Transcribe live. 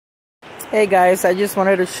Hey guys, I just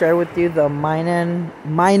wanted to share with you the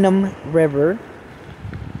Minam River.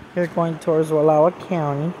 Here going towards Wallowa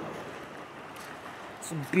County.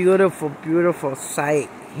 It's a beautiful, beautiful sight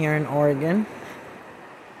here in Oregon.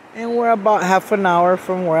 And we're about half an hour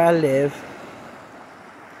from where I live.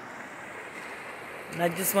 And I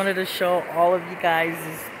just wanted to show all of you guys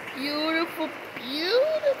this beautiful,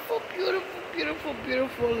 beautiful, beautiful, beautiful,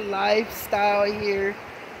 beautiful lifestyle here.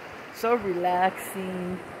 So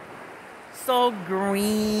relaxing. So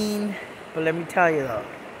green. But let me tell you though,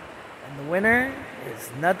 in the winter it's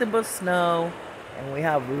nothing but snow, and we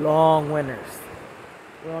have long winters.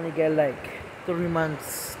 We only get like 3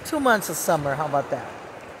 months, 2 months of summer. How about that?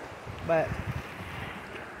 But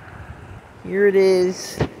here it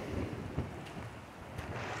is.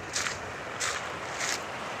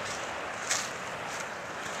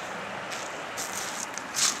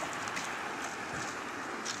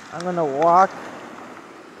 I'm gonna walk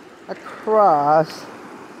across.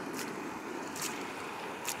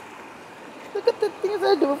 Look at the things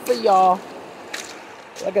I do for y'all.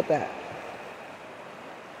 Look at that.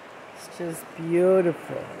 It's just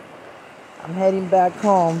beautiful. I'm heading back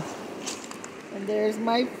home. And there's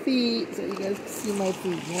my feet. So you guys can see my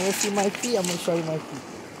feet. You wanna see my feet? I'm gonna show you my feet.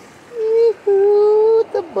 Woo-hoo,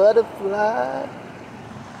 the butterfly.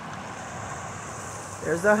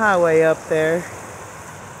 There's the highway up there.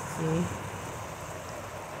 See?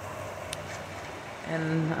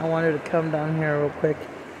 And I wanted to come down here real quick.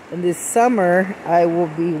 In this summer, I will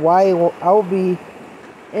be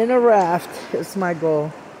in a raft. It's my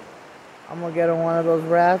goal. I'm gonna get on one of those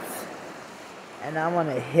rafts, and I'm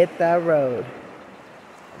gonna hit that road.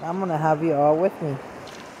 And I'm gonna have you all with me.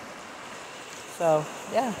 So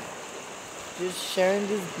yeah, just sharing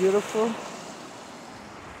this beautiful,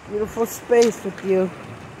 beautiful space with you.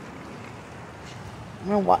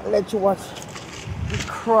 I'm gonna let you watch me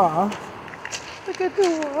crawl. Look at the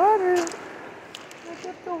water. Look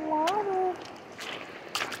at the water.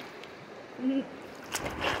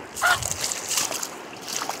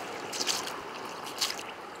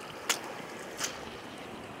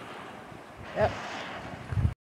 Yep.